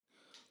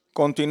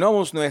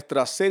Continuamos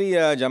nuestra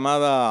serie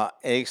llamada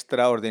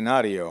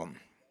Extraordinario.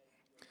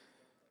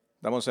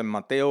 Estamos en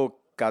Mateo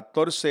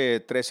 14,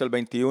 13 al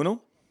 21.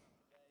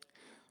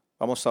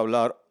 Vamos a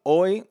hablar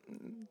hoy,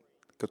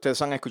 que ustedes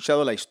han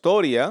escuchado la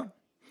historia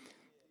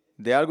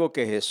de algo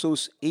que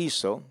Jesús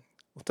hizo.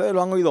 Ustedes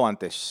lo han oído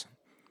antes.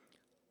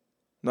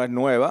 No es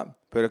nueva,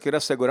 pero quiero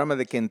asegurarme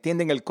de que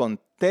entienden el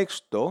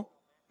contexto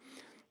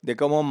de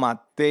cómo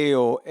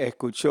Mateo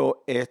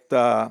escuchó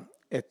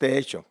este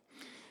hecho.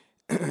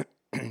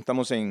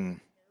 Estamos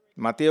en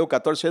Mateo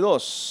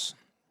 14:2.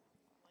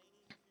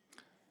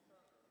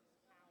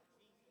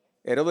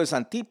 Herodes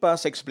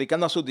Antipas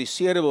explicando a sus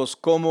discípulos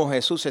cómo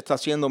Jesús está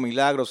haciendo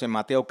milagros en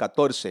Mateo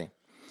 14.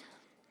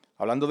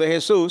 Hablando de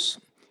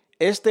Jesús,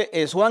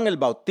 este es Juan el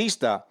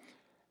Bautista.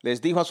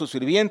 Les dijo a sus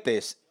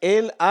sirvientes,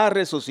 Él ha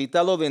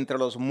resucitado de entre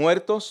los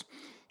muertos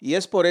y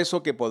es por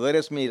eso que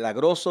poderes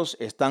milagrosos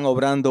están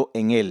obrando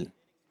en Él.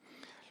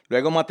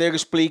 Luego Mateo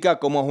explica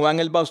cómo Juan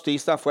el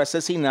Bautista fue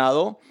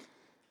asesinado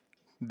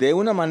de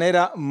una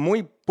manera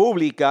muy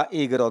pública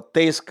y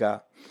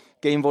grotesca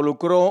que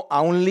involucró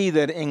a un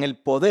líder en el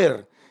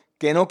poder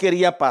que no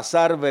quería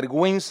pasar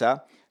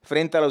vergüenza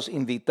frente a los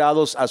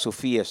invitados a su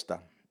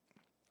fiesta.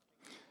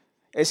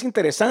 Es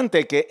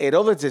interesante que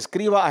Herodes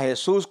describa a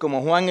Jesús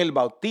como Juan el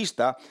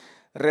Bautista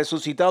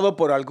resucitado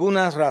por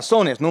algunas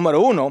razones.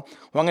 Número uno,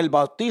 Juan el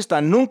Bautista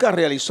nunca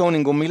realizó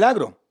ningún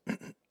milagro.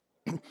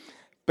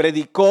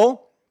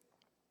 Predicó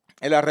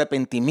el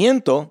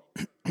arrepentimiento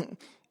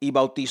y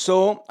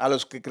bautizó a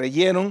los que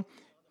creyeron,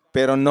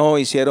 pero no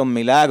hicieron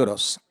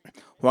milagros.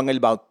 Juan el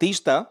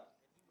Bautista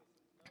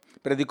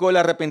predicó el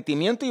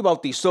arrepentimiento y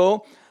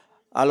bautizó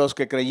a los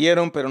que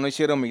creyeron, pero no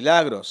hicieron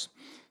milagros.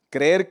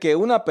 Creer que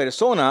una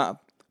persona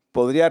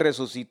podría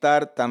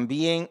resucitar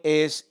también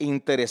es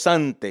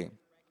interesante,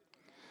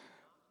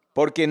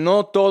 porque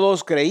no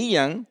todos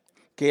creían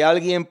que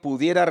alguien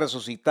pudiera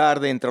resucitar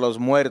de entre los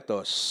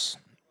muertos.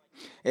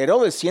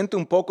 Herodes siente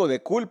un poco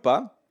de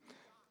culpa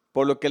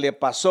por lo que le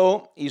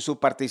pasó y su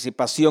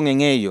participación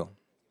en ello.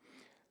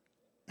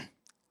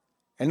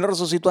 Él no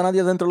resucitó a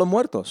nadie de entre los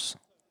muertos.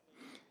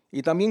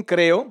 Y también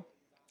creo,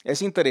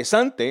 es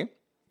interesante,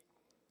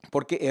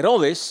 porque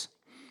Herodes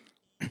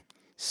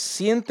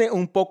siente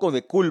un poco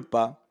de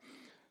culpa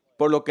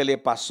por lo que le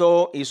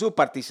pasó y su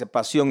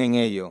participación en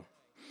ello.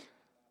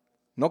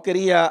 No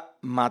quería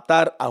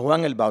matar a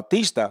Juan el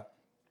Bautista,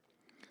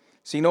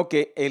 sino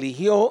que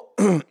eligió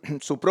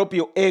su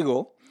propio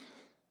ego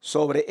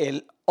sobre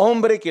el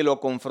hombre que lo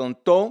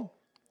confrontó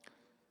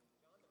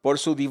por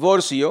su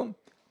divorcio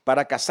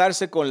para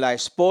casarse con la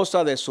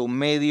esposa de su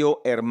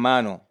medio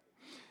hermano.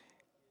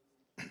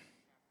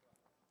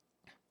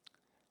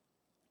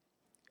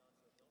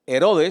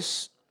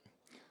 Herodes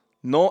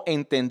no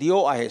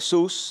entendió a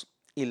Jesús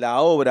y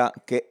la obra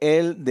que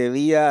él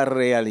debía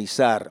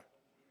realizar.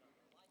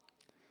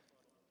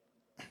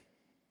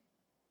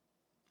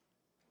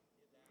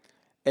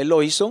 Él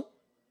lo hizo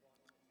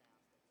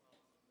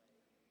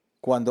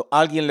cuando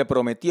alguien le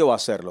prometió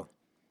hacerlo.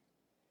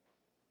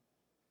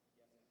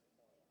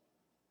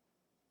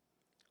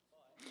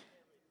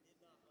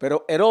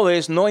 Pero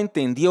Herodes no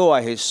entendió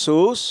a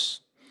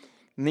Jesús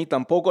ni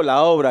tampoco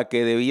la obra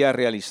que debía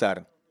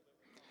realizar.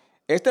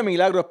 Este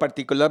milagro es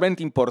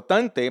particularmente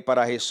importante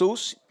para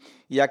Jesús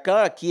y a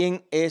cada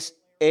quien es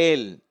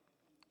Él,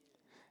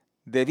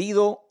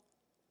 debido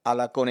a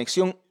la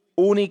conexión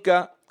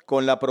única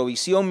con la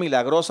provisión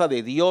milagrosa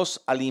de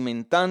Dios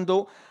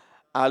alimentando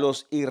a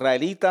los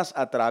israelitas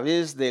a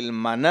través del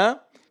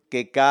maná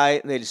que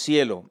cae del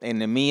cielo, en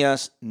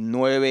Nehemías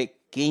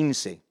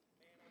 9:15.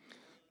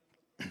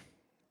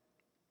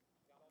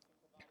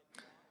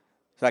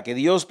 O sea que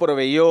Dios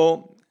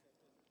proveyó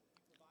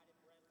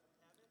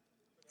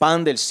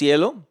pan del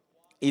cielo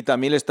y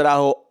también les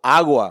trajo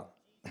agua.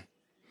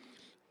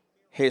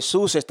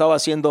 Jesús estaba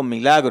haciendo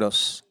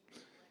milagros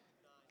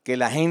que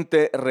la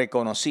gente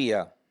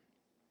reconocía.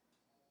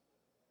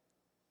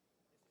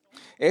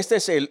 Este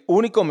es el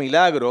único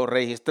milagro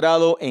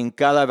registrado en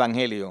cada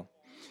evangelio.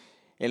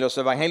 En los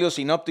evangelios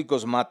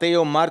sinópticos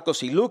Mateo,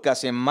 Marcos y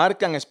Lucas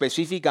enmarcan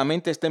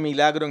específicamente este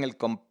milagro en el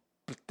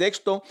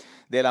contexto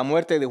de la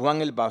muerte de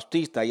Juan el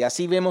Bautista. Y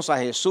así vemos a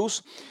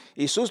Jesús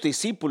y sus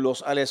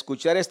discípulos al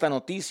escuchar esta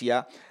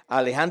noticia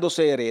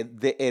alejándose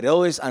de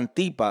Herodes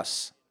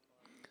Antipas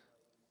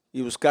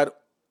y buscar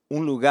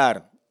un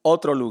lugar,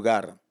 otro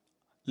lugar,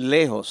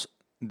 lejos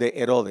de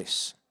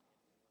Herodes.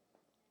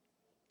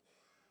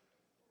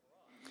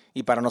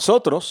 Y para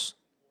nosotros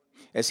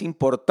es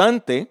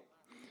importante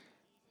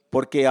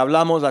porque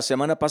hablamos la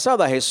semana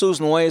pasada, Jesús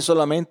no es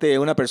solamente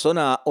una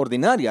persona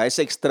ordinaria, es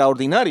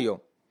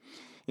extraordinario.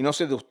 Y no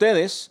sé de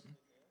ustedes,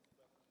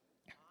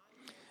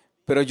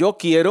 pero yo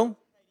quiero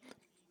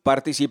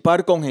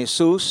participar con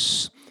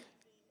Jesús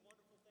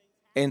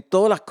en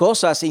todas las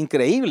cosas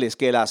increíbles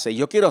que Él hace.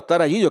 Yo quiero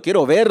estar allí, yo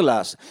quiero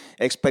verlas,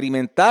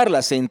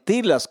 experimentarlas,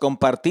 sentirlas,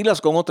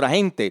 compartirlas con otra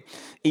gente.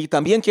 Y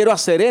también quiero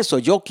hacer eso,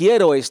 yo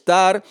quiero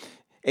estar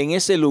en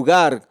ese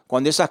lugar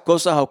cuando esas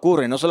cosas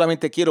ocurren. No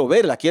solamente quiero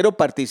verlas, quiero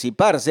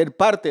participar, ser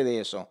parte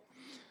de eso.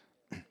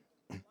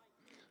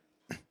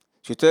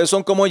 Si ustedes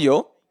son como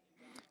yo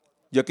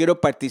quiero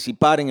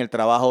participar en el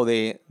trabajo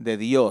de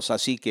Dios.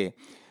 Así que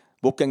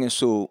busquen en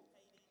su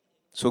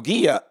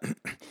guía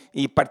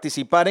y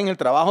participar en el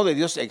trabajo de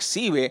Dios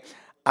exhibe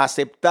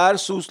aceptar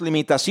sus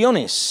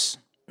limitaciones.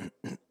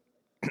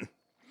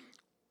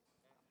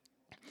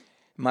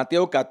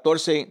 Mateo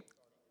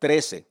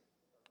 14:13.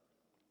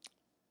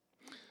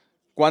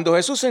 Cuando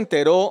Jesús se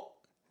enteró,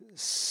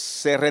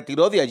 se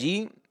retiró de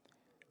allí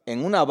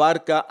en una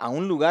barca a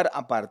un lugar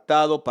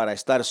apartado para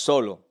estar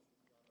solo.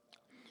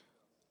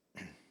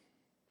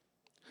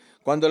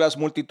 Cuando las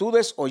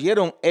multitudes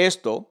oyeron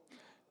esto,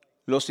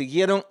 lo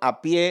siguieron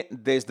a pie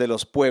desde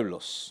los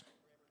pueblos.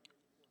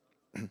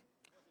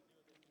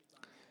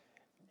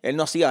 Él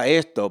no hacía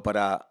esto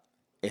para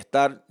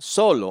estar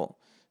solo,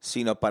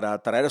 sino para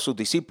atraer a sus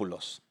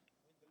discípulos.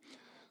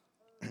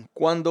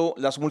 Cuando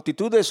las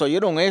multitudes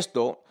oyeron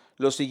esto,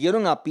 lo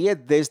siguieron a pie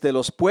desde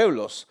los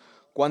pueblos.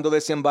 Cuando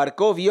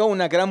desembarcó, vio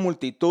una gran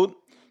multitud,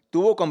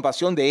 tuvo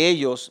compasión de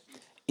ellos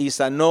y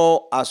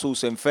sanó a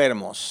sus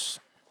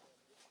enfermos.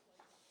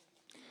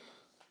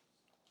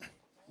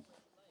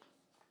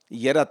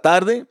 Y era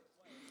tarde.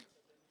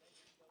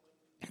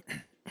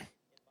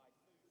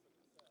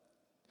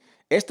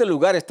 Este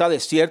lugar está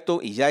desierto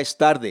y ya es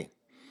tarde.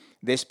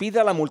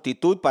 Despide a la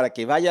multitud para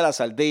que vaya a las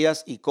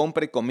aldeas y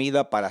compre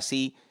comida para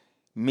sí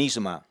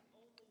misma.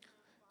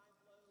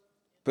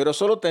 Pero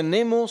solo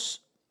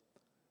tenemos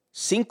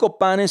 5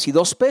 panes y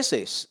 2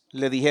 peces,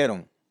 le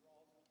dijeron.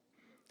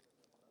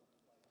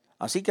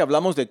 Así que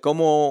hablamos de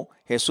cómo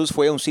Jesús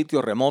fue a un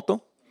sitio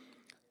remoto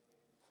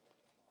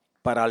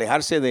para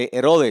alejarse de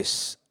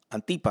Herodes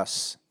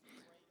Antipas.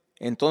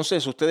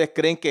 Entonces, ¿ustedes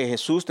creen que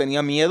Jesús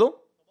tenía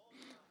miedo?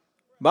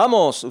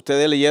 Vamos,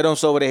 ustedes leyeron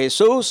sobre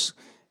Jesús.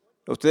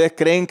 ¿Ustedes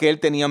creen que él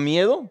tenía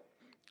miedo?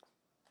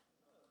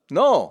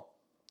 No,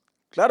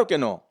 claro que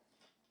no.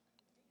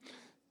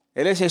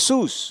 Él es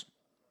Jesús.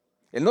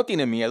 Él no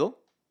tiene miedo.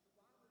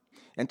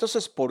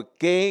 Entonces, ¿por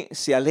qué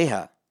se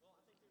aleja?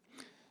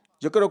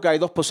 Yo creo que hay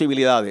 2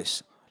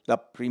 posibilidades.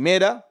 La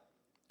primera,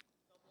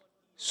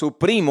 su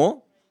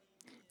primo,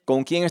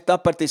 con quien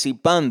está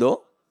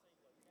participando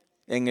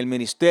en el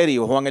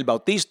ministerio, Juan el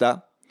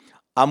Bautista,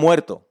 ha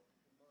muerto.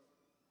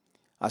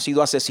 Ha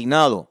sido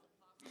asesinado.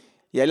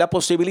 Y hay la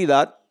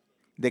posibilidad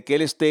de que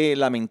él esté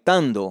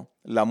lamentando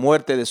la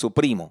muerte de su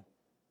primo.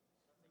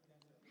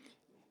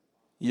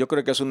 Y yo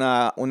creo que es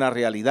una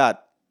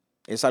realidad.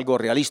 Es algo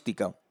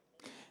realística.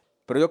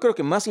 Pero yo creo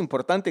que más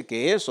importante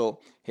que eso,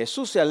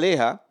 Jesús se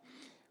aleja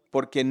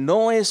porque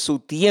no es su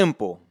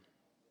tiempo.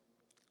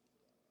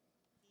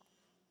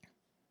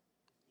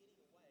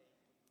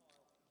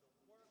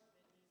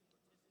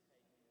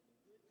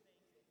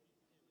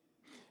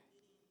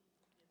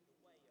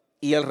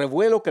 Y el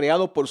revuelo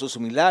creado por sus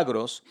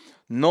milagros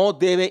no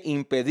debe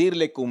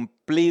impedirle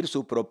cumplir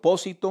su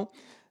propósito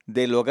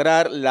de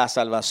lograr la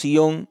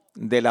salvación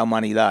de la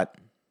humanidad.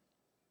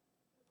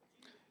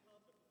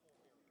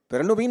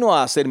 Pero él no vino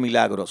a hacer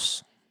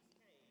milagros.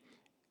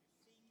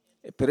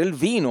 Pero él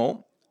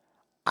vino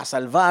a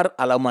salvar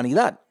a la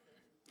humanidad.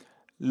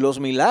 Los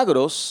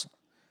milagros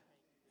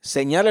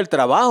señalan el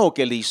trabajo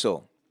que él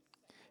hizo.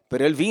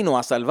 Pero él vino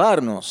a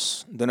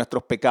salvarnos de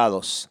nuestros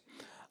pecados,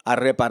 a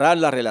reparar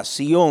la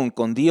relación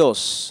con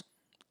Dios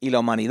y la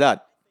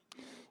humanidad.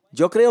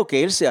 Yo creo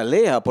que él se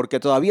aleja porque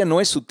todavía no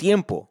es su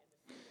tiempo.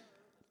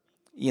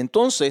 Y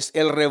entonces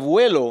el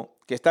revuelo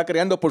que está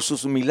creando por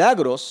sus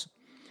milagros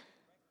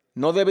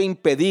no debe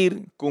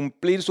impedir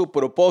cumplir su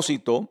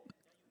propósito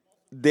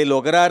de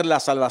lograr la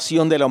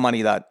salvación de la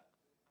humanidad.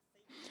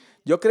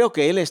 Yo creo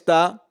que él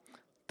está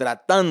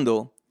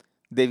tratando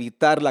de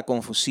evitar la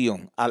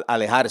confusión al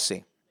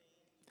alejarse.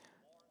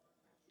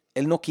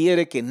 Él no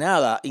quiere que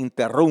nada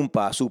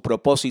interrumpa su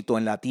propósito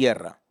en la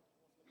tierra.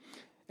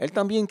 Él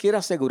también quiere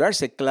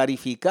asegurarse,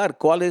 clarificar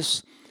cuál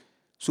es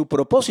su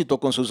propósito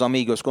con sus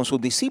amigos, con sus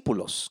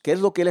discípulos. ¿Qué es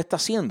lo que él está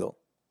haciendo?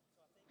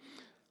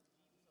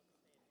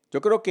 Yo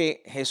creo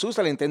que Jesús,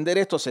 al entender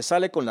esto, se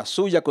sale con la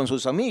suya con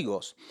sus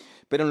amigos.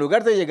 Pero en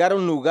lugar de llegar a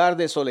un lugar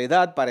de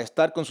soledad para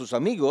estar con sus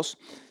amigos,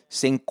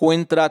 se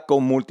encuentra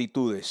con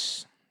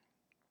multitudes.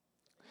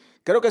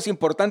 Creo que es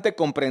importante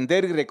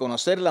comprender y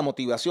reconocer la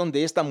motivación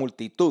de esta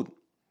multitud.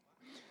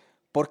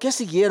 ¿Por qué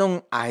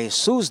siguieron a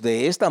Jesús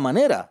de esta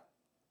manera?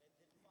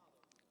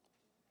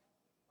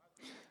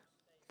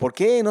 ¿Por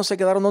qué no se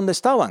quedaron donde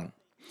estaban?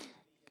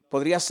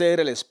 ¿Podría ser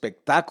el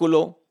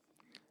espectáculo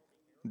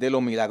de lo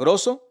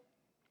milagroso?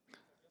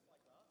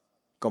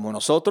 Como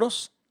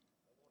nosotros.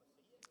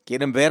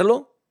 ¿Quieren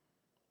verlo?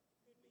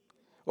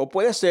 O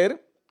puede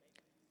ser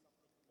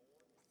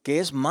que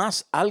es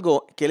más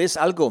algo, que él es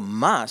algo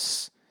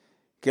más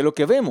que lo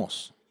que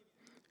vemos.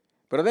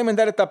 Pero déjenme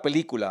dar esta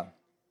película.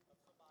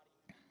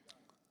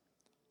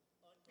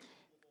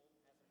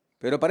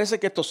 Pero parece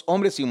que estos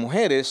hombres y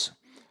mujeres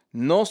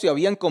no se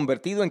habían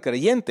convertido en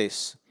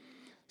creyentes,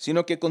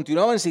 sino que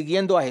continuaban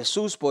siguiendo a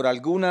Jesús por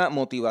alguna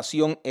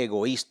motivación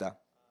egoísta.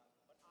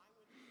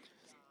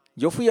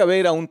 Yo fui a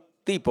ver a un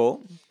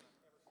tipo,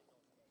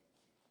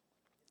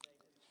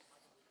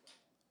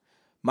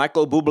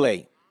 Michael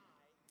Bublé,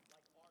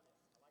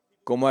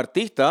 Como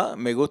artista,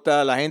 me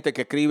gusta la gente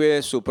que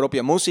escribe su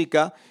propia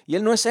música y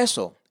él no es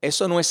eso.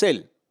 Eso no es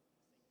él.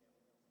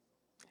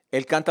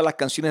 Él canta las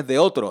canciones de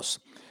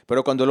otros.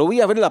 Pero cuando lo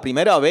vi a ver la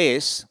primera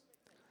vez,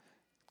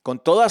 con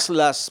todas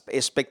las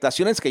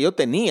expectaciones que yo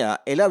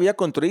tenía, él había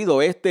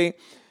construido este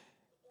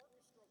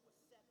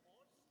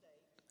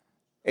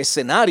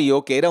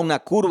escenario que era una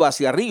curva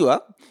hacia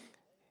arriba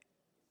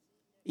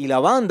y la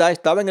banda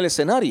estaba en el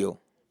escenario.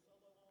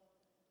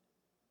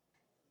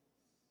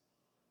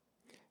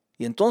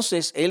 Y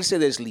entonces él se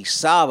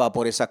deslizaba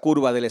por esa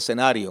curva del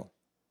escenario.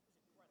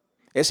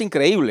 Es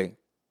increíble.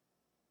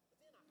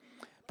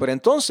 Pero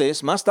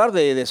entonces, más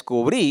tarde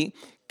descubrí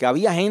que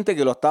había gente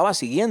que lo estaba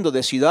siguiendo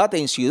de ciudad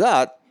en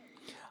ciudad,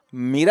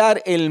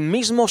 mirar el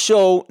mismo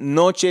show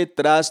noche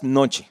tras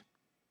noche.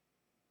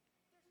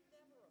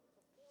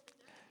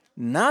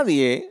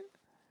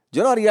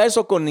 Yo no haría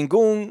eso con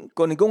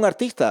ningún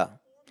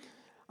artista,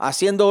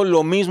 haciendo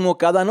lo mismo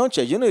cada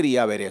noche. Yo no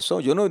iría a ver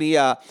eso. Yo no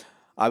iría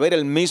a ver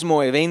el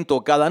mismo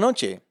evento cada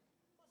noche.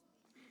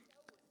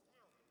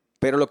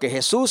 Pero lo que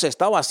Jesús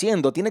estaba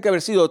haciendo tiene que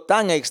haber sido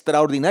tan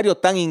extraordinario,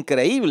 tan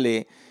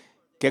increíble,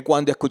 que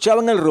cuando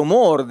escuchaban el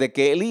rumor de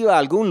que él iba a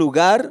algún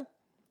lugar,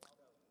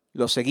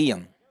 lo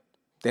seguían.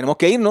 Tenemos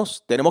que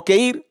irnos, tenemos que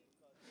ir.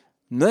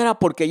 No era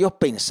porque ellos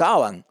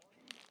pensaban.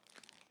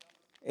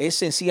 Es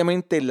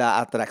sencillamente la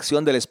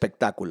atracción del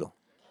espectáculo.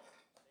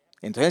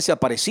 Entonces se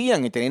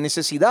aparecían y tenían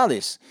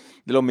necesidades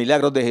de los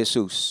milagros de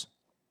Jesús.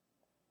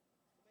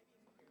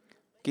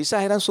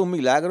 Quizás eran sus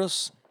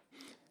milagros,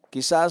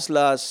 quizás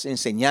las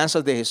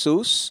enseñanzas de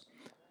Jesús,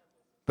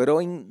 pero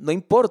no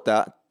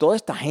importa, toda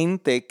esta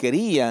gente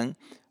querían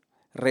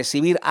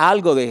recibir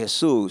algo de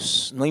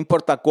Jesús, no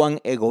importa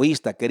cuán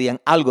egoísta, querían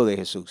algo de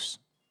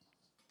Jesús.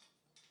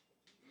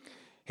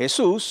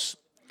 Jesús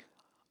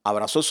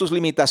abrazó sus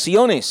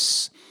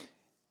limitaciones.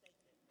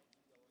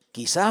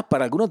 Quizás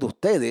para algunos de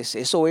ustedes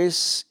eso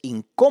es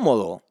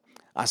incómodo,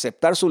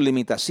 aceptar sus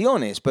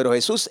limitaciones, pero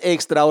Jesús es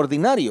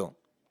extraordinario.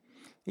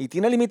 Y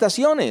tiene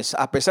limitaciones,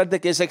 a pesar de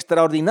que es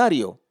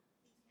extraordinario.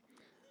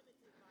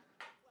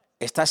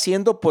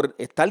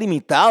 Está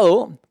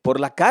limitado por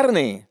la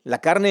carne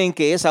en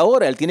que es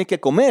ahora. Él tiene que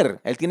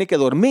comer, él tiene que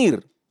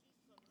dormir.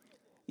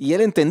 Y él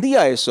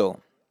entendía eso.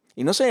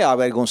 Y no se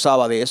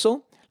avergonzaba de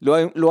eso.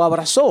 Lo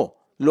abrazó,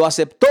 lo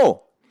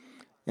aceptó.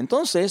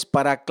 Entonces,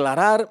 para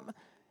aclarar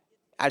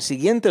al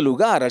siguiente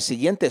lugar, al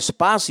siguiente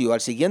espacio,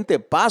 al siguiente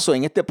paso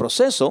en este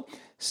proceso,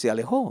 se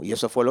alejó. Y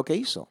eso fue lo que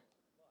hizo.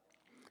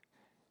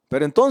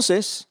 Pero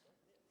entonces,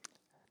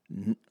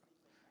 él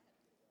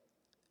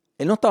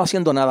no estaba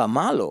haciendo nada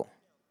malo.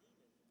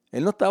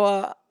 Él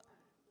estaba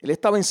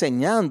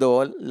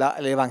enseñando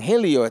el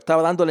evangelio,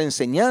 estaba dando la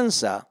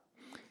enseñanza,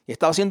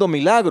 estaba haciendo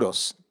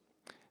milagros,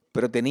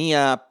 pero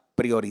tenía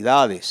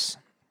prioridades.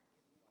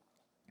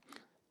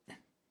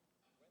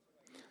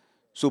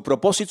 Su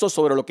propósito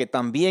sobre lo que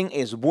también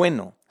es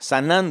bueno,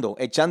 sanando,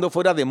 echando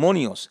fuera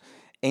demonios,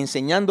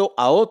 enseñando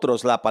a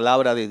otros la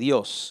palabra de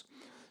Dios.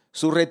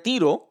 Su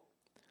retiro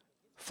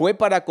fue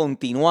para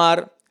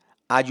continuar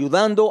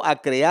ayudando a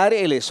crear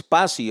el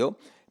espacio,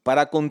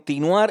 para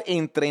continuar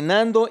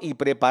entrenando y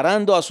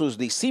preparando a sus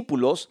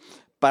discípulos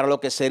para lo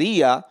que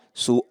sería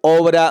su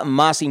obra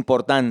más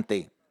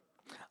importante,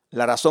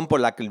 la razón por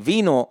la que él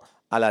vino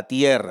a la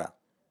tierra.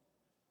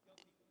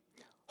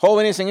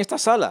 Jóvenes en esta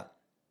sala,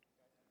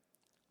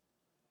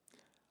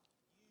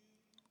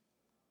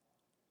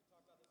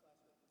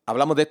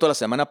 hablamos de esto la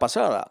semana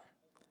pasada.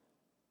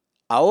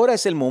 Ahora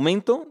es el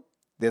momento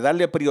de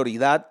darle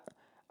prioridad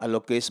a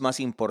lo que es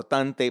más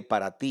importante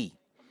para ti.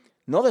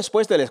 No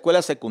después de la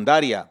escuela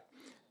secundaria,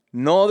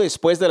 no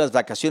después de las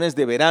vacaciones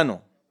de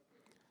verano,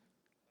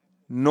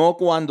 no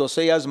cuando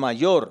seas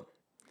mayor,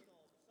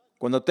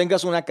 cuando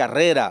tengas una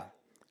carrera,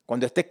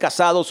 cuando estés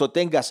casado o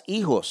tengas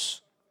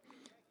hijos.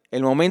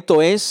 El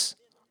momento es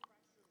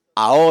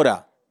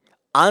ahora,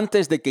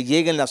 antes de que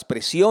lleguen las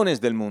presiones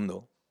del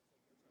mundo.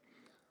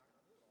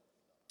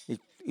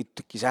 Y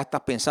quizás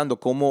estás pensando,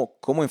 ¿cómo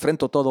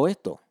enfrento todo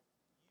esto?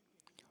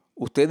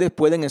 Ustedes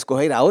pueden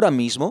escoger ahora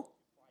mismo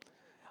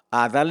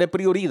a darle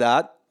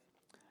prioridad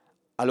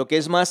a lo que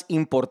es más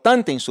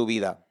importante en su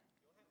vida.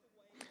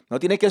 No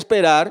tiene que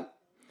esperar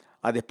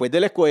a después de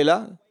la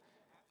escuela,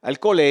 al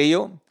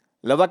colegio,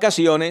 las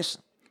vacaciones.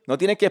 No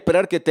tiene que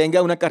esperar que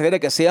tenga una carrera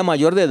que sea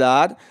mayor de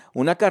edad,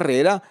 una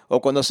carrera,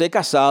 o cuando sea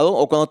casado,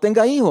 o cuando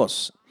tenga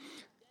hijos.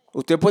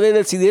 Usted puede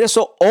decidir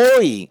eso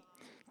hoy,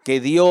 que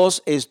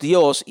Dios es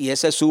Dios y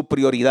esa es su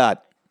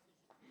prioridad.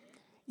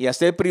 Y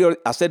hacer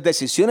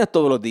decisiones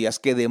todos los días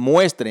que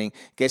demuestren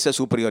que esa es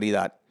su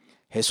prioridad.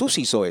 Jesús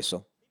hizo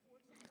eso.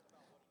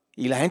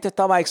 Y la gente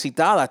estaba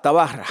excitada,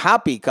 estaba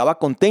happy, estaba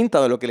contenta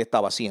de lo que él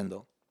estaba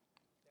haciendo.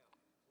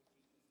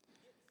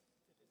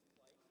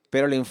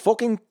 Pero el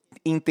enfoque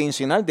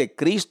intencional de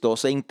Cristo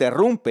se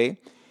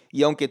interrumpe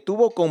y aunque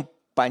tuvo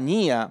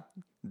compañía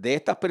de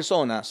estas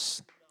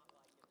personas,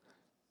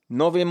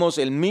 no vemos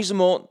el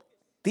mismo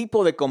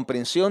tipo de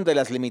comprensión de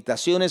las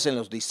limitaciones en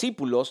los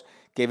discípulos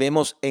que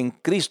vemos en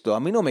Cristo. A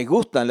mí no me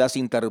gustan las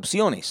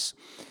interrupciones.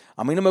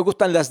 A mí no me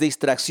gustan las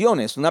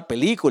distracciones, una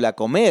película,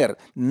 comer,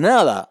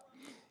 nada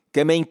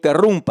que me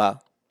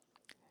interrumpa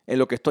en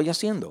lo que estoy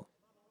haciendo.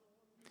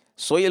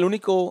 ¿Soy el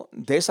único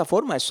de esa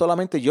forma? ¿Es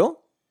solamente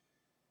yo?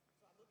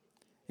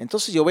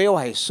 Entonces yo veo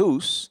a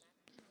Jesús,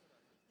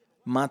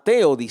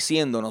 Mateo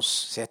diciéndonos,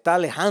 se está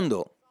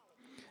alejando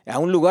a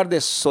un lugar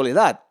de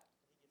soledad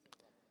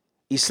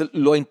y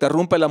lo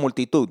interrumpe la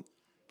multitud.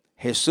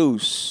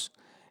 Jesús,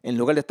 en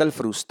lugar de estar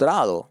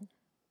frustrado,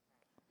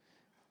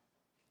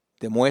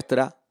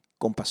 demuestra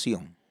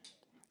compasión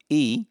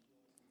y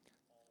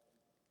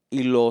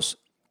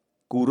los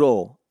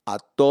curó a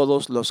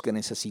todos los que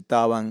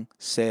necesitaban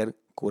ser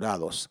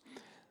curados.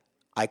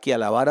 Hay que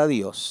alabar a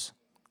Dios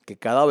que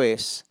cada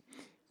vez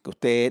que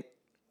usted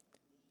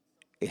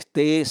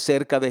esté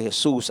cerca de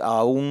Jesús,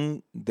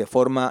 aún de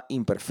forma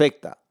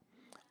imperfecta,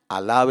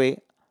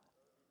 alabe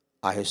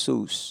a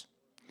Jesús.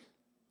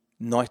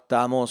 No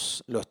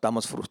lo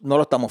estamos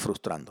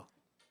frustrando.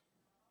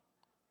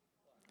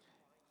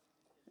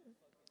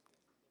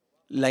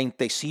 La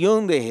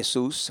intención de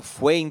Jesús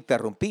fue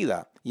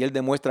interrumpida y él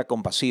demuestra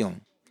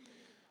compasión.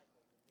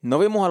 No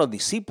vemos a los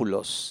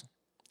discípulos.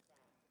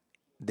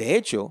 De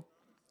hecho,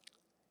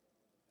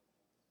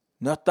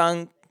 no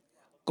están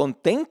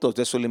contentos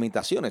de sus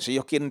limitaciones.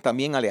 Ellos quieren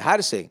también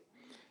alejarse.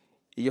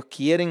 Ellos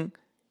quieren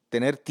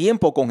tener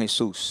tiempo con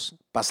Jesús,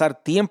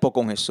 pasar tiempo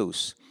con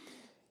Jesús.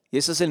 Y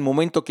ese es el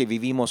momento que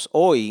vivimos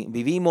hoy.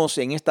 Vivimos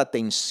en esta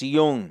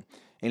tensión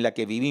en la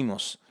que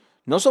vivimos.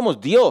 No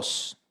somos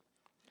Dios.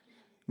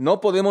 No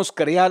podemos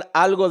crear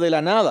algo de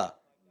la nada,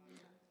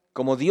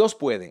 como Dios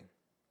puede.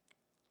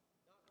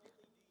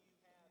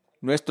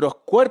 Nuestros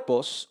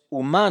cuerpos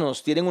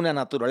humanos tienen una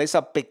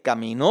naturaleza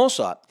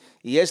pecaminosa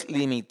y es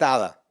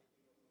limitada.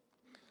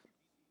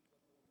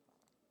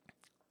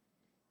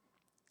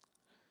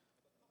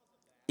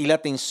 Y la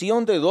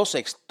tensión de dos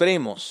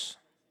extremos,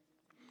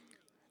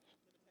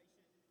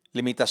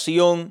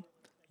 limitación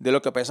de lo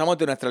que pensamos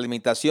de nuestras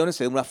limitaciones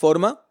de una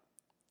forma,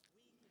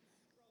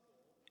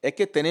 es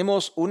que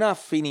tenemos una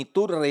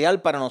finitud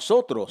real para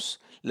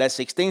nosotros, la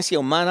existencia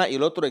humana, y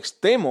el otro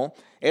extremo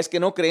es que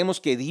no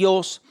creemos que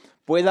Dios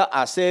pueda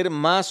hacer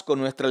más con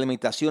nuestras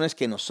limitaciones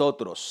que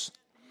nosotros.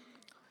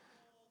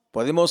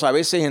 Podemos a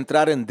veces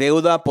entrar en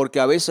deuda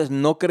porque a veces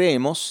no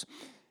creemos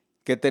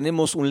que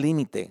tenemos un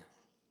límite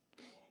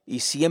y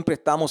siempre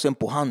estamos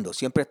empujando,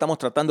 siempre estamos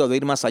tratando de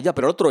ir más allá.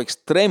 Pero el otro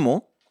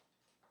extremo,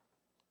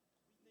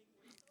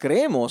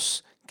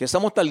 creemos que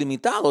estamos tan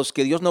limitados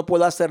que Dios no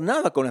puede hacer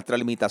nada con nuestras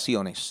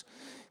limitaciones,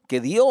 que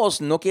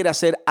Dios no quiere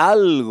hacer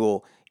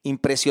algo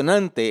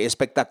impresionante,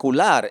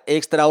 espectacular,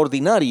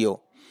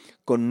 extraordinario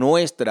con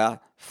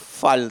nuestra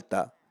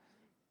falta.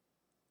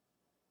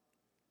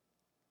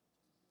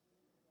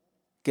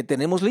 Que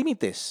tenemos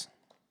límites.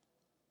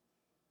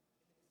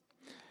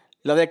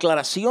 La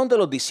declaración de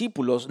los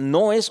discípulos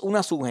no es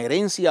una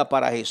sugerencia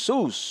para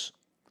Jesús.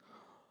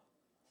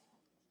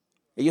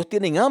 Ellos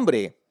tienen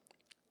hambre.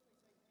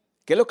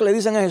 ¿Qué es lo que le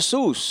dicen a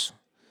Jesús?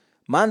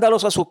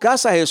 Mándalos a su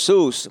casa,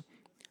 Jesús.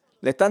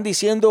 Le están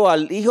diciendo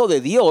al Hijo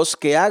de Dios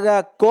que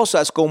haga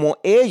cosas como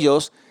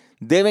ellos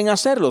deben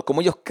hacerlo,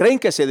 como ellos creen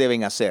que se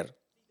deben hacer.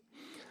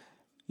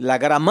 La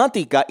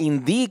gramática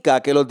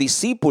indica que los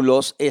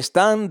discípulos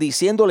están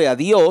diciéndole a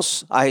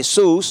Dios, a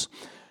Jesús,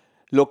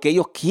 lo que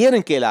ellos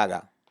quieren que él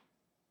haga.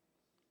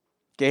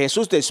 Que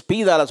Jesús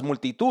despida a las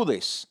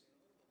multitudes.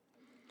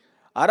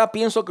 Ahora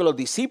pienso que los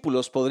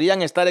discípulos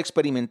podrían estar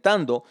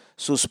experimentando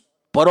sus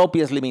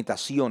propias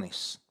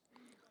limitaciones.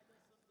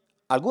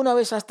 ¿Alguna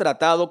vez has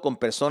tratado con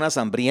personas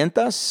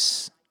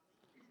hambrientas?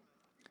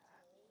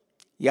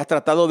 ¿Y has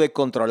tratado de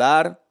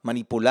controlar,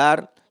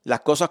 manipular las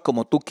cosas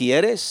como tú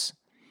quieres?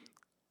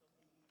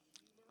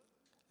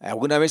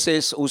 Algunas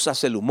veces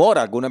usas el humor,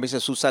 algunas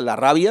veces usas la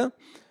rabia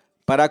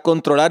para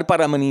controlar,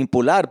 para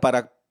manipular,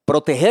 para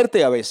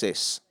protegerte a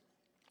veces.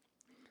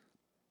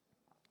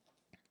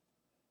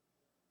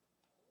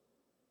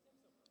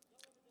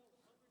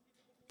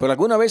 ¿Pero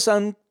alguna vez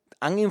han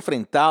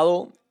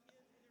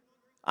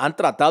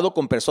tratado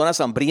con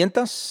personas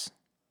hambrientas?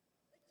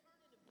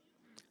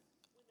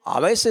 A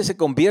veces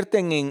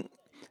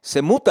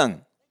se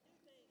mutan,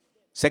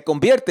 se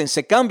convierten,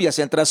 se cambian,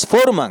 se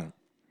transforman.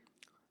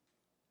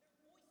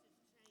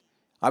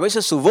 A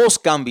veces su voz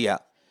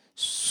cambia,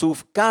 su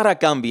cara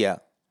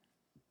cambia,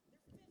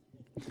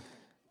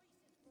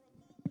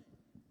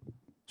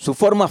 su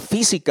forma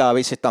física a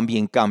veces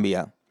también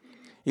cambia.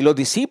 Y los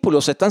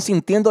discípulos están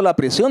sintiendo la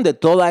presión de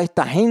toda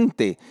esta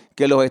gente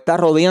que los está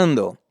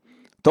rodeando.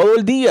 Todo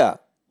el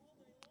día.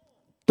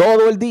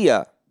 Todo el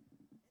día.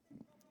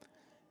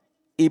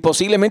 Y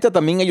posiblemente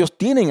también ellos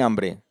tienen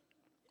hambre.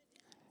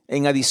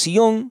 En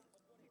adición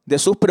de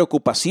sus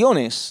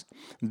preocupaciones,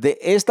 de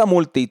esta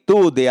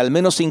multitud de al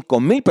menos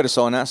 5,000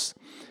 personas,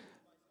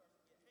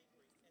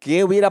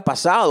 ¿qué hubiera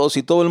pasado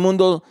si todo el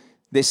mundo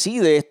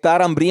decide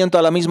estar hambriento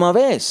a la misma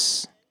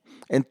vez?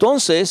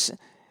 Entonces,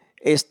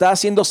 está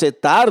haciéndose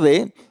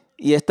tarde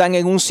y están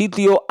en un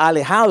sitio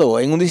alejado,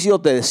 en un sitio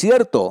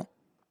desierto.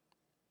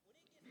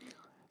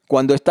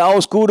 Cuando está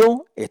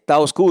oscuro, está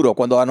oscuro.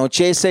 Cuando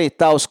anochece,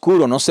 está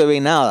oscuro, no se ve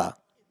nada.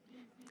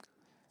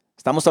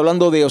 Estamos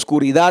hablando de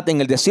oscuridad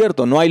en el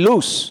desierto, no hay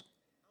luz.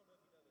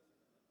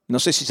 No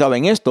sé si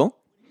saben esto,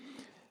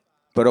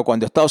 pero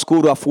cuando está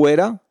oscuro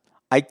afuera,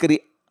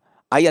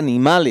 hay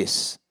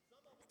animales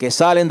que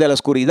salen de la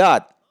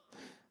oscuridad.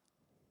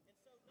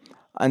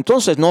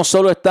 Entonces no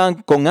solo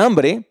están con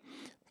hambre,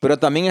 pero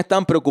también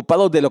están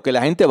preocupados de lo que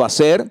la gente va a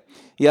hacer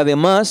y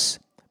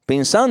además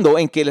pensando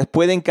en que les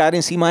pueden caer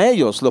encima a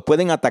ellos, los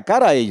pueden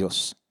atacar a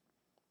ellos.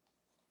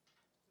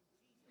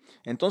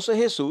 Entonces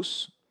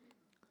Jesús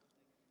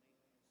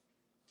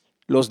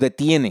los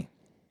detiene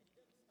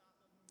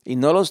y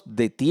no los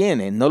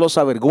detiene, no los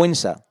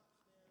avergüenza,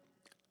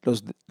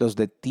 los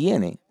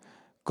detiene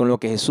con lo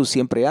que Jesús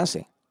siempre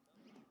hace.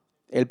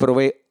 Él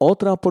provee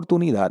otra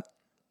oportunidad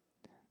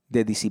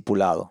de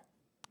discipulado.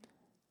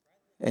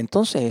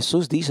 Entonces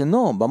Jesús dice,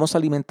 no, vamos a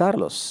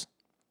alimentarlos.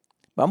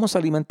 Vamos a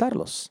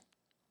alimentarlos.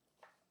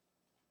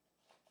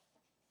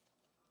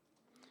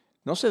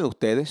 No sé de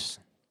ustedes,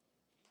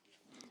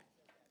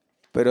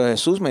 pero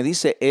Jesús me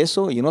dice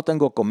eso y yo no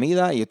tengo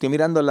comida y estoy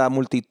mirando a la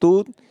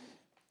multitud.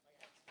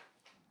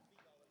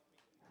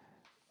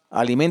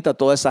 Alimenta a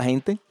toda esa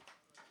gente.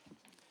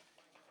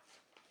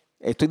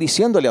 Estoy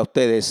diciéndole a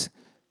ustedes,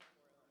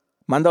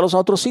 mándalos a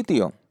otro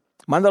sitio.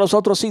 Mándalos a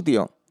otro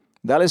sitio.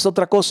 Dales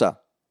otra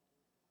cosa.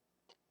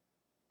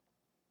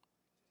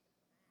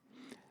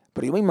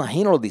 Pero yo me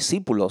imagino a los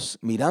discípulos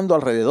mirando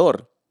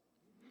alrededor.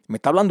 ¿Me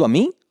está hablando a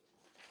mí?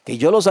 ¿Que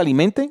yo los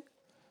alimente?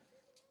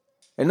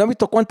 ¿Él no ha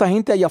visto cuánta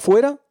gente hay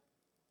afuera?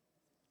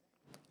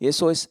 Y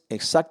eso es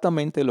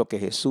exactamente lo que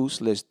Jesús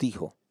les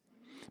dijo.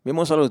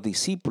 Vemos a los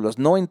discípulos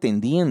no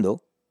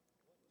entendiendo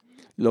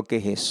lo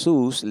que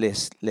Jesús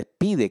les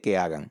pide que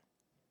hagan.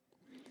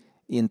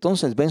 Y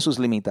entonces ven sus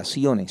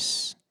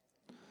limitaciones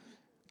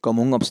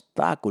como un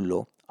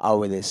obstáculo a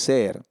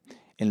obedecer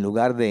en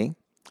lugar de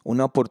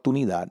una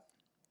oportunidad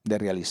de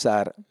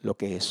realizar lo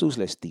que Jesús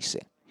les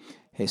dice.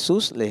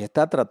 Jesús les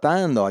está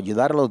tratando de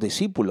ayudar a los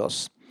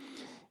discípulos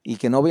y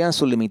que no vean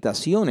sus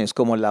limitaciones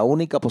como la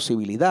única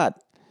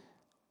posibilidad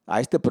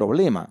a este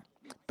problema,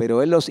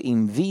 pero Él los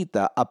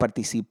invita a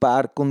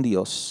participar con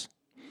Dios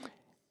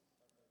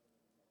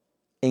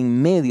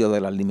en medio de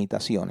las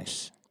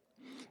limitaciones,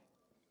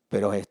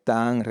 pero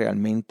están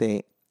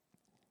realmente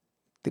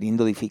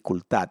teniendo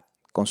dificultad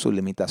con sus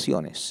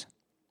limitaciones.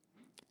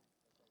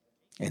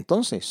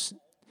 Entonces,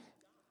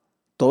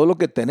 todo lo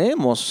que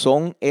tenemos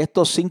son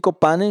estos 5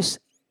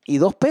 panes y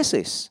 2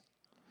 peces.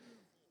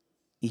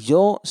 Y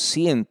yo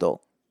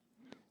siento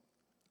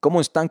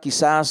cómo están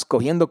quizás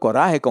cogiendo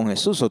coraje con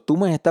Jesús, o tú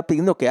me estás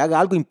pidiendo que haga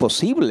algo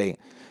imposible.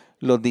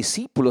 Los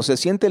discípulos se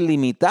sienten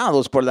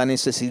limitados por la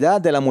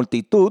necesidad de la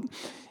multitud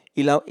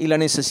y la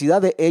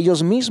necesidad de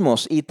ellos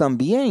mismos, y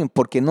también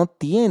porque no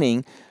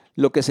tienen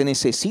lo que se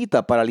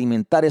necesita para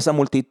alimentar esa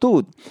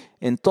multitud.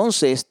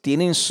 Entonces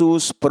tienen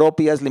sus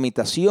propias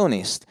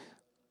limitaciones.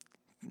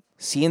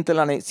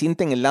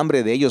 Sienten el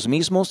hambre de ellos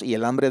mismos y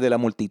el hambre de la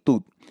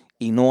multitud.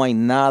 Y no hay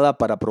nada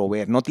para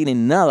proveer. No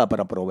tienen nada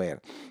para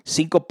proveer.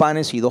 5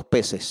 panes y 2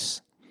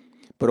 peces.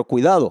 Pero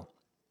cuidado.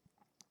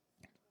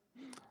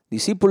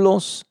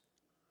 Discípulos,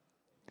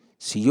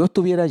 si yo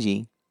estuviera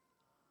allí,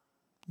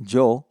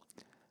 yo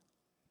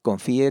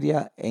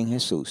confiaría en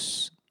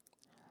Jesús.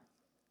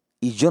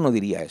 Y yo no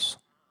diría eso.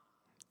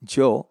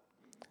 Yo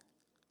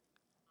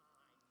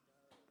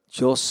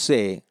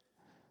sé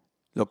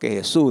lo que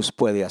Jesús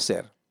puede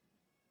hacer.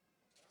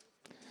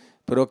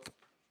 Pero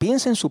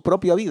piensa en su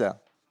propia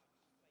vida.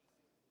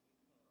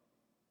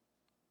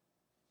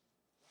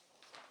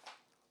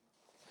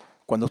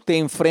 Cuando usted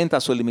enfrenta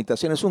sus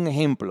limitaciones, es un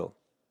ejemplo.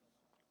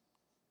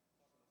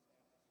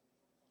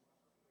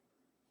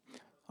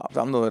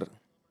 Hablando de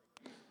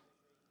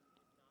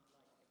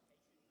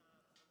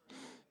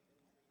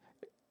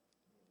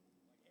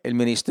el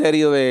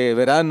ministerio de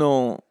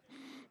verano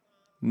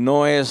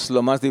no es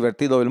lo más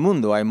divertido del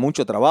mundo. Hay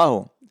mucho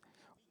trabajo.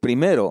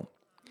 Primero,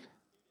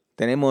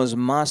 tenemos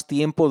más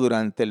tiempo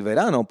durante el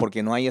verano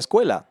porque no hay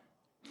escuela,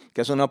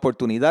 que es una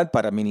oportunidad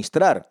para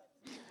ministrar.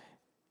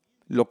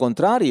 Lo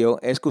contrario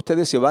es que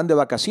ustedes se van de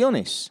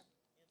vacaciones.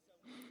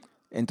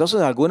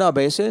 Entonces, algunas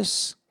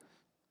veces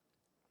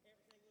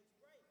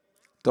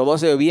todo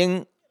se ve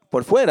bien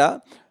por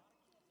fuera.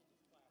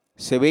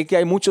 Se ve que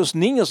hay muchos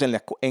niños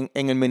en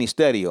el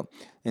ministerio.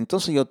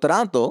 Entonces yo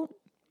trato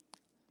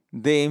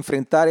de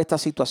enfrentar esta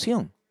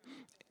situación.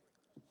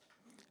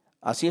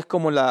 Así es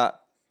como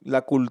la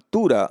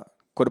cultura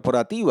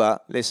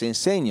corporativa les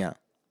enseña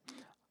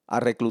a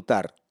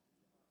reclutar.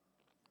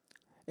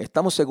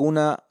 Estamos en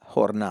una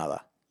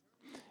jornada.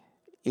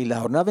 Y la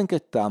jornada en que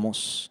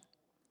estamos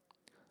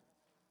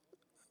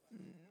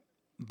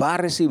va a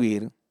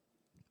recibir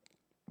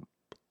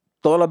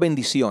todas las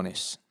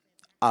bendiciones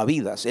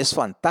habidas. Es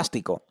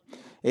fantástico.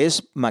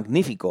 Es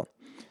magnífico.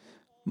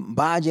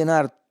 Va a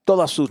llenar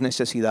todas sus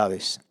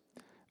necesidades.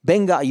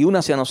 Venga y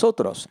únase a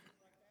nosotros.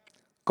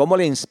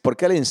 ¿Por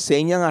qué le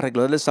enseñan a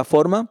reclutar de esa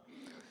forma?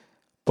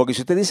 Porque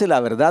si usted dice la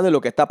verdad de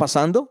lo que está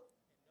pasando,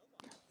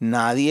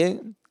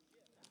 nadie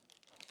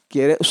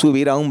quiere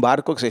subir a un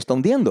barco que se está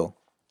hundiendo,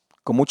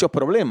 con muchos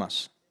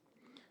problemas.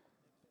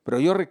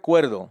 Pero yo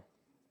recuerdo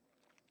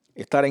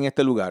estar en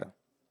este lugar.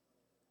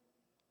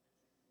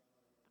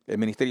 El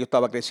ministerio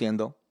estaba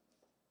creciendo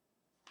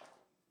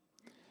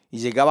y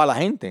llegaba la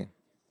gente,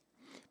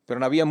 pero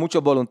no había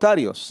muchos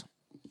voluntarios.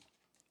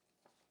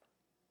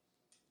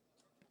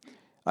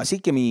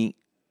 Así que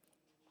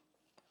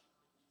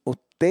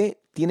usted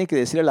tiene que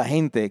decirle a la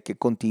gente que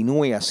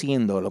continúe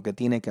haciendo lo que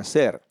tiene que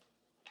hacer.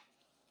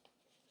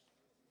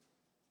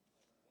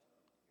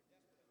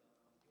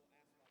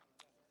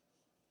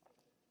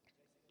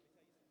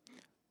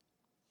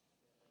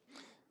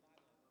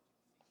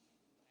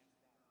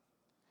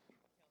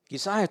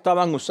 Quizás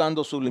estaban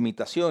usando sus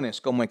limitaciones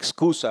como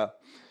excusa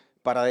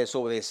para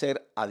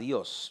desobedecer a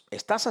Dios.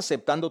 ¿Estás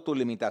aceptando tus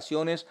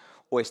limitaciones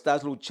o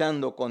estás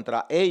luchando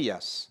contra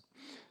ellas?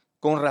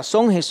 Con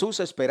razón Jesús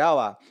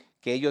esperaba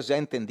que ellos ya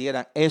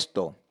entendieran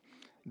esto.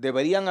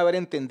 Deberían haber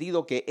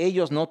entendido que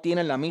ellos no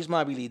tienen la misma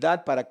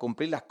habilidad para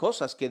cumplir las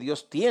cosas que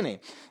Dios tiene.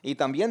 Y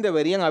también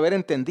deberían haber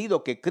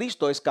entendido que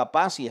Cristo es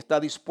capaz y está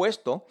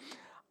dispuesto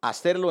a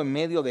hacerlo en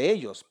medio de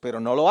ellos, pero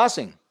no lo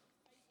hacen.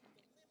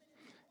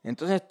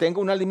 Entonces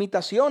tengo unas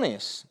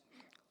limitaciones.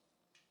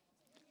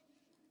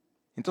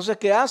 Entonces,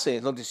 ¿qué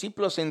hace? Los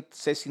discípulos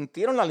se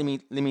sintieron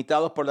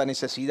limitados por la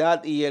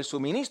necesidad y el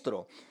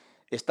suministro.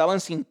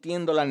 Estaban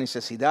sintiendo las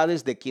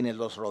necesidades de quienes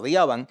los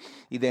rodeaban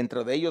y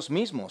dentro de ellos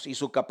mismos y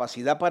su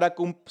capacidad para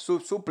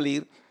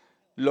suplir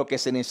lo que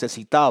se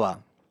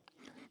necesitaba.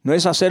 No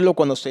es hacerlo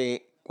cuando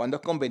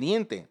es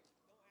conveniente.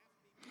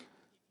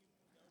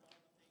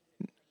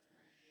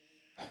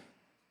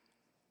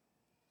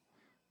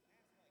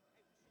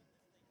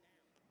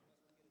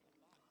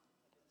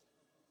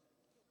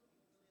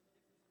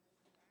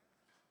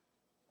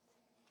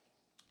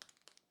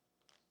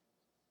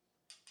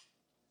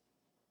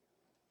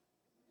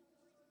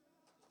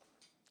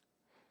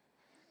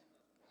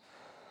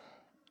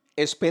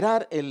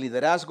 Esperar el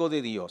liderazgo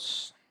de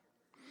Dios.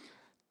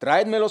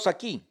 Tráedmelos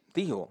aquí,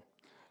 dijo.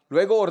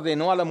 Luego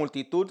ordenó a la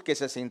multitud que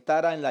se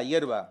sentara en la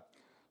hierba.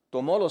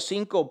 Tomó los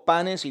 5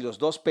 panes y los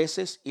 2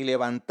 peces y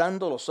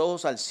levantando los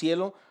ojos al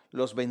cielo,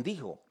 los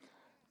bendijo.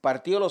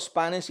 Partió los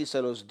panes y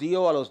se los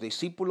dio a los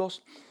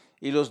discípulos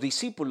y los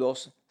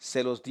discípulos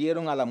se los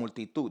dieron a la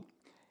multitud.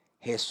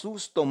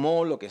 Jesús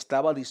tomó lo que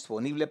estaba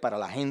disponible para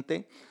la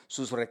gente,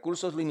 sus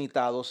recursos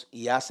limitados,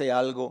 y hace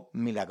algo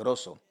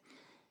milagroso.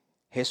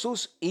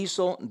 Jesús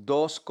hizo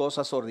 2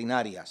 cosas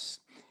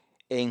ordinarias.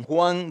 En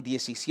Juan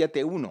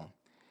 17:1,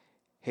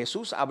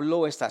 Jesús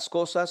habló estas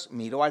cosas,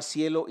 miró al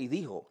cielo y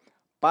dijo: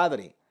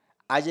 Padre,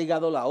 ha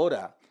llegado la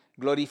hora,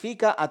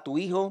 glorifica a tu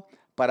Hijo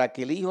para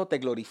que el Hijo te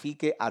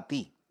glorifique a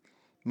ti.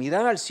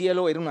 Mirar al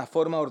cielo era una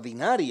forma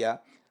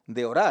ordinaria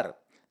de orar.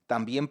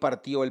 También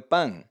partió el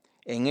pan.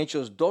 En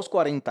Hechos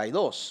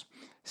 2:42,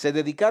 se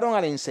dedicaron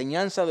a la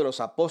enseñanza de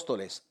los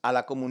apóstoles, a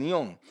la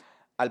comunión,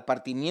 al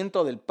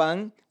partimiento del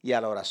pan y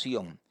a la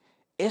oración.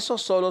 Eso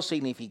solo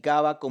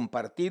significaba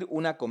compartir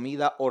una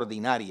comida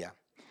ordinaria.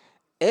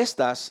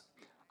 Estas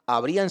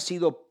habrían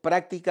sido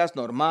prácticas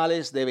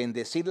normales de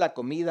bendecir la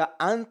comida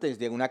antes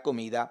de una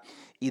comida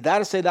y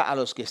dársela a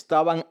los que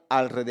estaban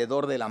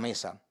alrededor de la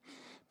mesa.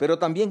 Pero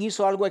también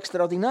hizo algo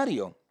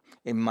extraordinario.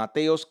 En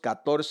Mateos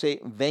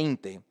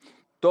 14:20,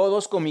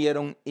 todos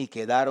comieron y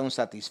quedaron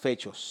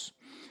satisfechos.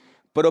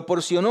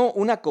 Proporcionó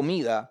una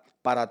comida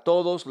para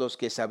todos los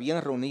que se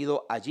habían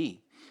reunido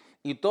allí,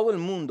 y todo el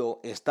mundo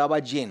estaba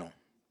lleno.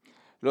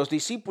 Los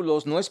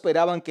discípulos no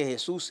esperaban que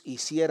Jesús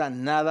hiciera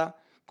nada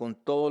con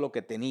todo lo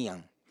que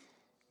tenían.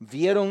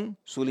 Vieron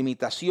su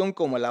limitación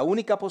como la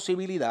única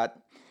posibilidad,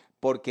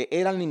 porque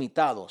eran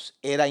limitados,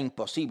 era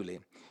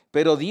imposible.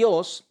 Pero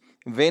Dios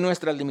ve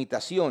nuestras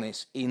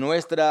limitaciones y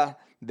nuestra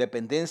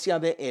dependencia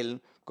de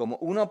Él como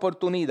una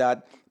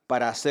oportunidad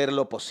para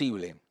hacerlo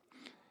posible.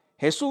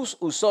 Jesús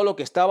usó lo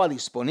que estaba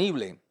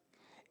disponible.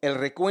 El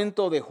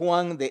recuento de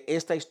Juan de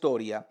esta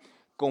historia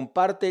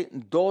comparte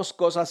 2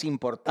 cosas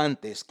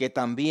importantes que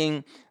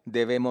también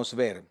debemos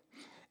ver.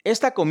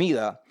 Esta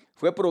comida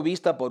fue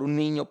provista por un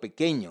niño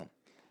pequeño.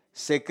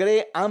 Se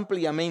cree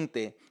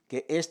ampliamente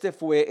que este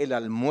fue el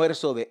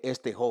almuerzo de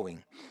este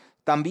joven.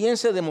 También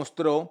se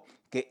demostró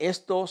que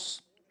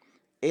estos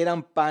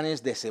eran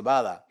panes de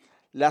cebada.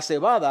 La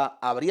cebada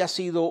habría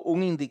sido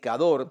un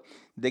indicador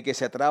de que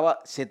se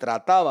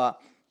trataba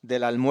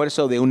del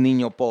almuerzo de un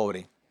niño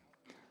pobre.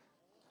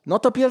 No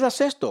te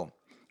pierdas esto.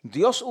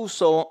 Dios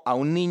usó a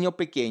un niño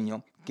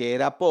pequeño que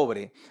era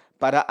pobre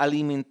para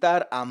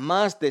alimentar a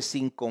más de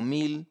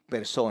 5,000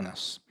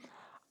 personas.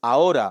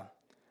 Ahora,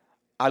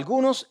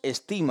 algunos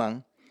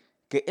estiman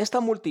que esta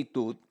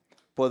multitud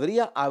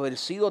podría haber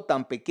sido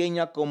tan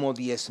pequeña como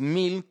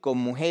 10,000 con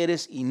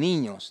mujeres y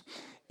niños,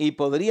 y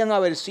podrían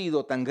haber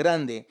sido tan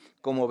grande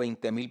como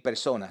 20,000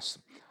 personas.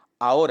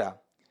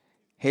 Ahora,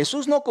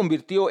 Jesús no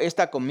convirtió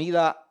esta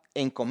comida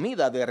en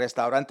comida de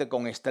restaurante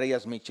con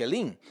estrellas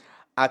Michelin.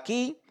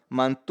 Aquí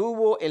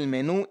mantuvo el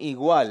menú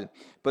igual,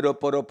 pero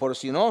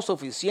proporcionó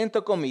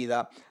suficiente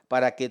comida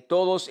para que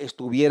todos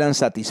estuvieran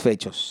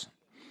satisfechos.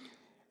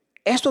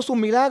 Esto es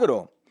un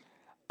milagro.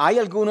 Hay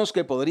algunos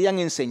que podrían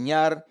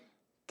enseñar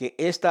que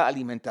esta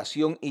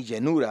alimentación y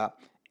llenura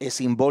es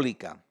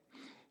simbólica,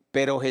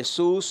 pero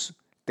Jesús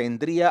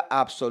tendría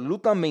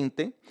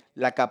absolutamente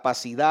la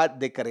capacidad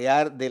de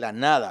crear de la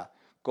nada,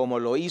 como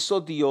lo hizo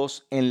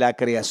Dios en la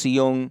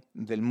creación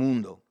del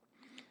mundo.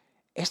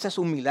 Este es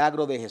un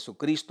milagro de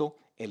Jesucristo,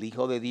 el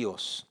Hijo de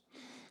Dios.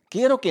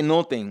 Quiero que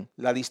noten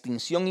la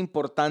distinción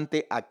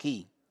importante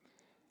aquí.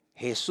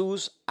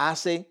 Jesús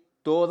hace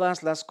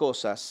todas las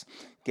cosas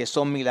que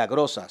son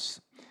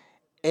milagrosas.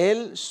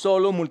 Él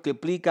solo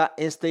multiplica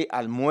este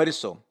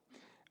almuerzo,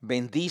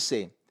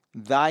 bendice,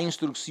 da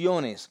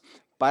instrucciones,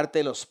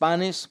 parte los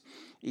panes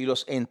y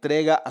los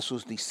entrega a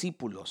sus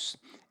discípulos.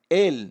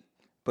 Él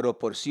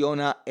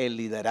proporciona el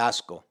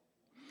liderazgo.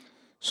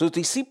 Sus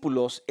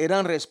discípulos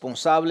eran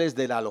responsables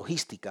de la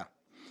logística.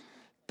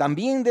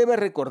 También debe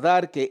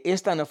recordar que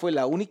esta no fue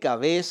la única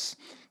vez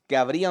que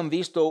habrían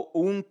visto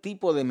un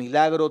tipo de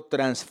milagro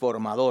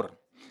transformador.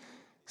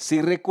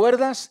 Si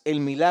recuerdas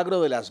el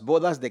milagro de las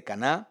bodas de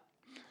Caná,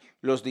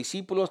 los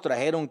discípulos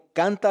trajeron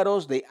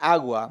cántaros de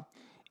agua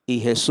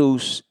y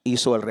Jesús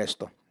hizo el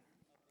resto.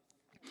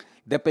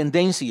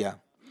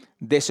 Dependencia,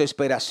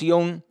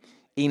 desesperación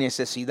y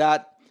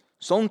necesidad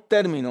son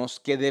términos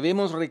que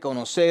debemos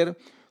reconocer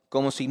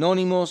como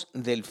sinónimos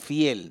del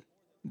fiel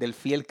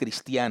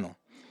cristiano.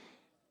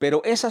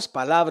 Pero esas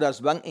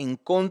palabras van en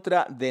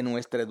contra de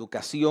nuestra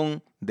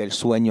educación del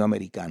sueño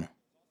americano.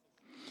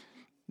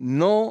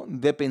 No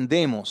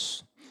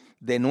dependemos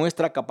de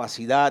nuestra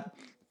capacidad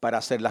para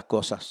hacer las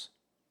cosas.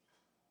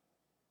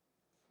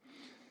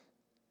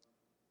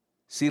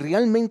 Si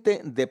realmente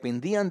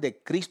dependían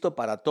de Cristo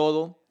para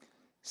todo,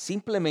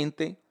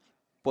 simplemente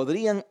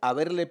podrían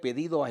haberle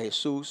pedido a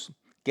Jesús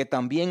que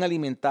también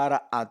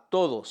alimentara a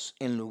todos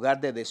en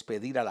lugar de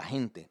despedir a la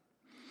gente.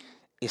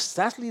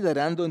 ¿Estás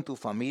liderando en tu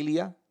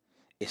familia?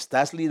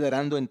 ¿Estás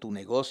liderando en tu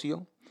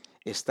negocio?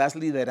 ¿Estás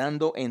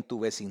liderando en tu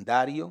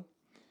vecindario?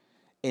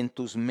 ¿En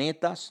tus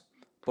metas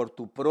por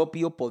tu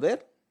propio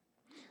poder?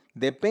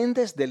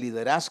 ¿Dependes del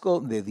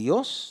liderazgo de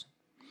Dios?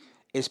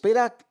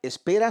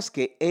 ¿Esperas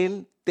que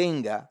Él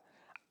tenga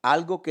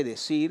algo que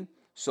decir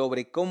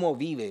sobre cómo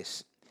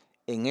vives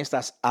en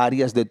estas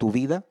áreas de tu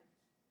vida?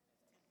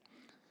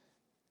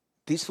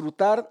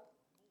 Disfrutar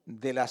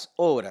de las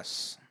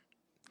obras.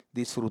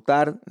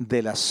 Disfrutar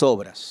de las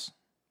sobras.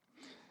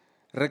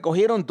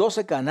 Recogieron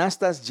 12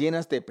 canastas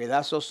llenas de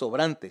pedazos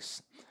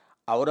sobrantes.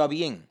 Ahora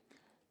bien,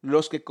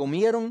 los que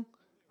comieron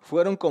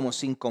fueron como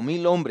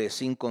 5,000 hombres,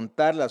 sin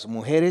contar las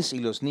mujeres y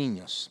los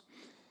niños.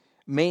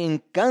 Me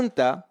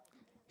encanta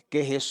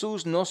que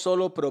Jesús no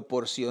solo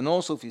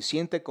proporcionó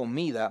suficiente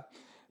comida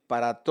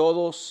para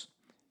todos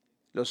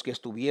los que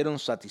estuvieron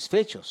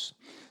satisfechos,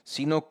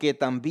 sino que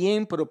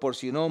también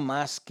proporcionó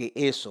más que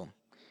eso.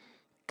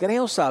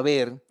 Creo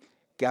saber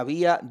que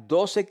había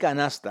 12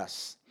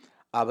 canastas.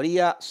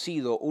 Habría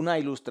sido una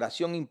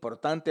ilustración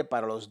importante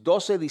para los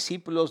 12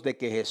 discípulos de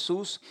que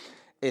Jesús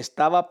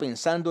estaba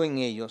pensando en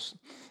ellos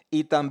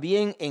y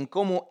también en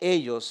cómo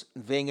ellos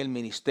ven el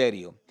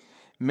ministerio.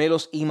 Me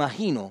los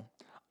imagino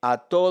a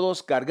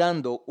todos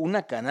cargando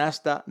una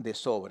canasta de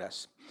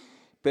sobras.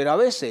 Pero a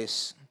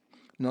veces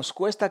nos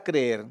cuesta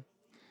creer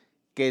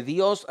que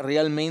Dios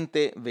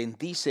realmente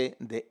bendice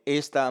de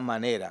esta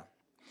manera.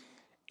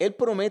 Él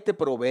promete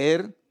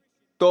proveer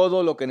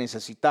todo lo que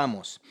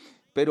necesitamos,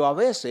 pero a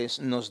veces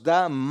nos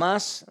da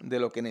más de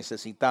lo que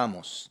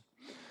necesitamos.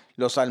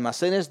 Los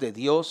almacenes de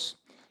Dios,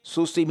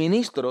 sus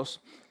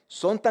suministros,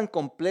 son tan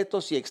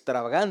completos y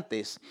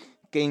extravagantes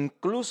que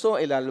incluso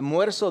el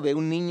almuerzo de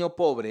un niño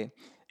pobre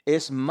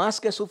es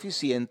más que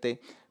suficiente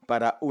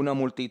para una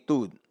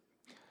multitud.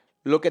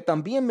 Lo que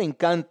también me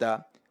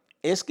encanta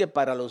es que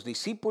para los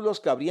discípulos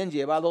que habrían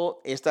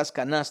llevado estas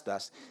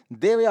canastas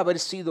debe haber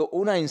sido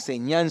una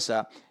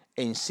enseñanza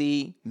en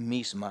sí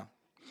misma.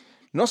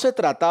 No se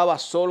trataba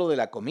solo de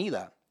la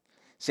comida,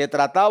 se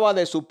trataba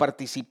de su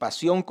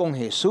participación con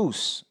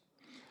Jesús.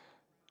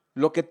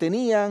 Lo que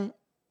tenían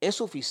es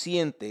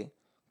suficiente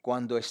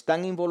cuando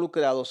están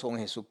involucrados con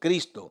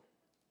Jesucristo.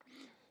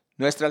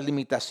 Nuestras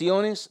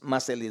limitaciones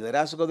más el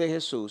liderazgo de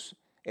Jesús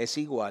es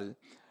igual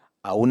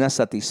a una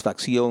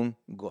satisfacción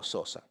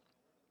gozosa.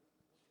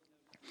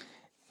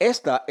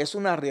 Esta es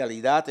una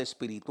realidad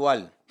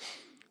espiritual.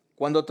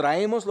 Cuando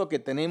traemos lo que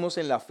tenemos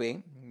en la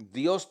fe,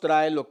 Dios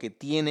trae lo que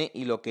tiene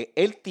y lo que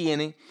Él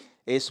tiene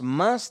es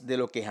más de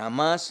lo que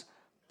jamás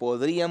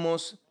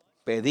podríamos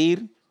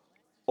pedir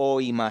o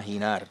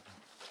imaginar.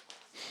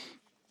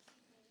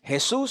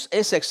 Jesús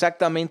es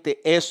exactamente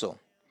eso.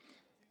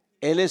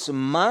 Él es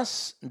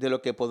más de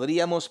lo que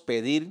podríamos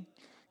pedir,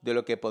 de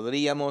lo que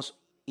podríamos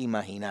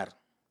imaginar.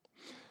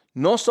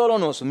 No solo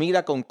nos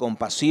mira con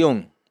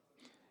compasión,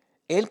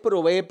 Él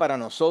provee para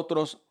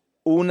nosotros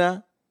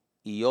una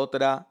y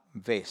otra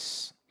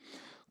vez.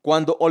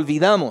 Cuando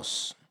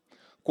olvidamos,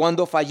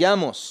 cuando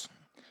fallamos,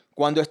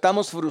 cuando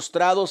estamos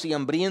frustrados y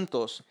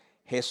hambrientos,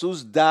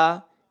 Jesús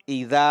da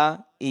y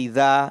da y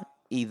da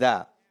y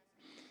da.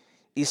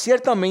 Y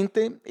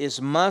ciertamente es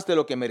más de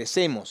lo que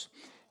merecemos,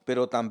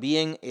 pero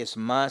también es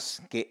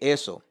más que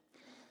eso.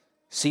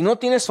 Si no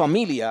tienes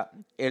familia,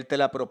 Él te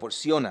la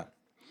proporciona.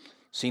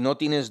 Si no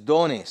tienes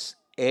dones,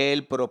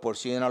 Él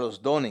proporciona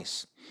los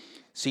dones.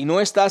 Si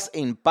no estás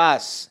en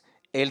paz,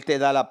 Él te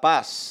da la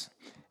paz.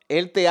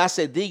 Él te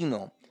hace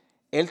digno.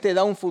 Él te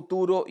da un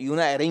futuro y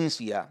una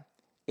herencia.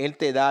 Él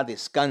te da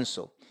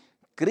descanso.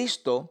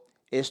 Cristo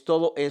es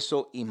todo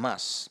eso y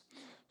más.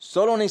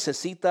 Solo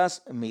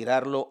necesitas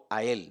mirarlo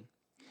a Él.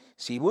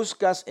 Si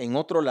buscas en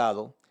otro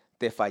lado,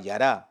 te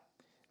fallará.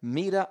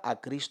 Mira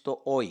a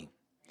Cristo hoy.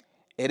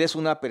 ¿Eres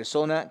una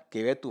persona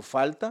que ve tu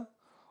falta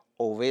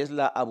o ves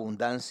la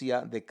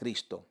abundancia de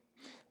Cristo?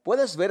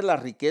 ¿Puedes ver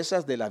las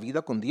riquezas de la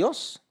vida con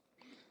Dios?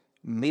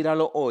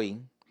 Míralo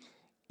hoy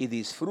y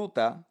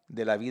disfruta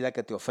de la vida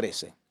que te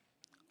ofrece.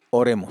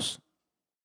 Oremos.